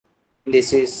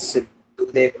This is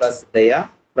Dude plus Daya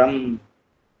from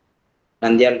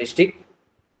Nandyal district.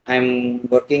 I'm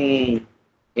working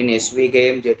in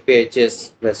SVKM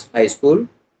JPHS plus high school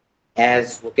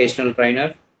as vocational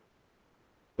trainer.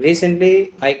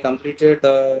 Recently, I completed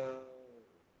the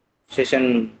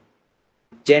session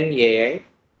Gen AI.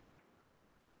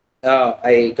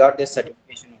 I got this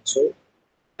certification also.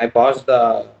 I passed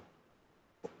the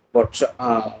workshop.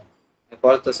 I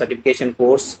passed the certification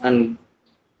course and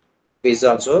quiz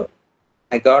also.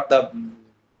 I got the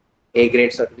A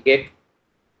grade certificate,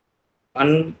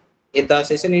 and the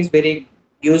session is very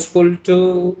useful to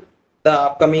the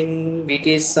upcoming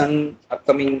VTs and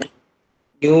upcoming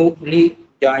newly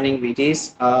joining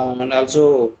VTs, and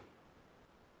also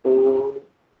uh,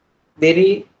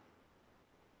 very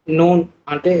known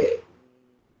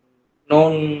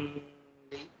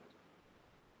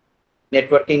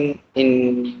networking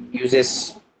in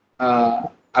uses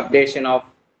updation of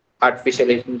artificial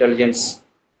intelligence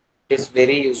is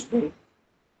very useful.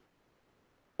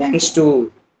 Thanks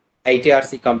to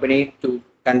ITRC company to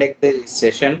conduct this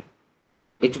session.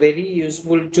 It's very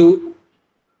useful to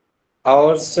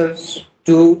ourselves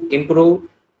to improve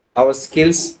our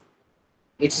skills.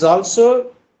 It's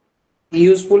also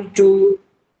useful to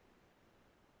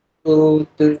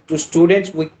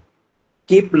students. We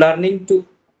keep learning to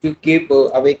keep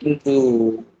awakening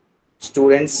to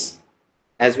students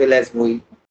as well as we